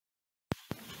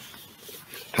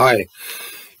Hi.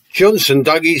 Johnson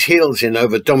dug his heels in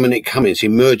over Dominic Cummings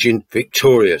emerging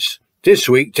victorious. This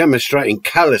week, demonstrating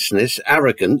callousness,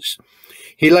 arrogance,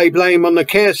 he lay blame on the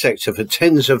care sector for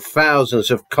tens of thousands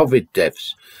of COVID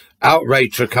deaths.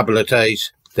 Outraged for a couple of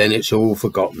days, then it's all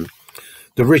forgotten.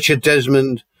 The Richard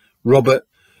Desmond, Robert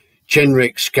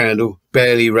Jenrick scandal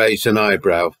barely raised an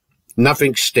eyebrow.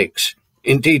 Nothing sticks.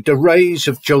 Indeed, the rays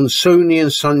of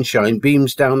Johnsonian sunshine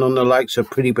beams down on the likes of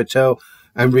Priti Patel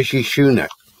and Rishi Sunak.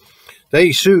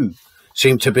 They too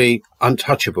seem to be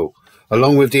untouchable,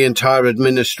 along with the entire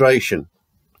administration.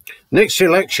 Next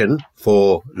election,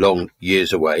 4 long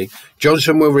years away,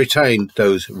 Johnson will retain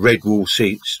those red wall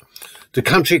seats. The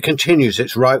country continues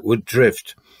its rightward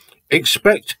drift.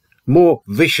 Expect more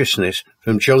viciousness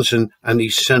from Johnson and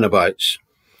his Cenobites,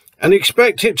 and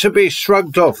expect it to be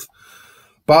shrugged off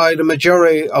by the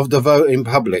majority of the voting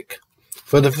public.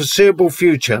 For the foreseeable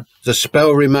future, the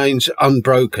spell remains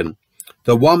unbroken.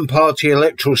 The one-party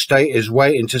electoral state is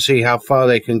waiting to see how far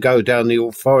they can go down the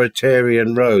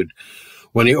authoritarian road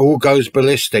when it all goes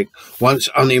ballistic once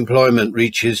unemployment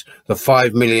reaches the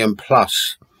 5 million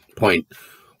plus point,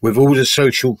 with all the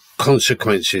social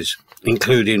consequences,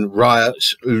 including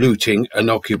riots, looting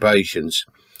and occupations.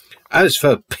 As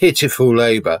for pitiful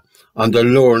Labour, under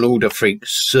law and order freak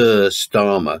Sir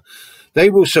Starmer, they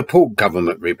will support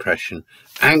government repression,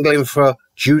 angling for a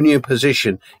junior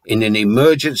position in an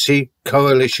emergency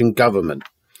coalition government.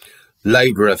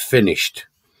 Labour are finished.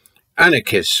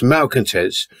 Anarchists,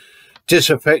 malcontents,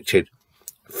 disaffected,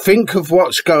 think of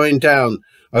what's going down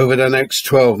over the next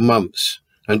 12 months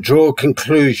and draw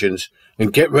conclusions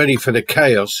and get ready for the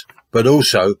chaos, but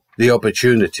also the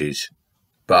opportunities.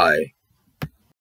 Bye.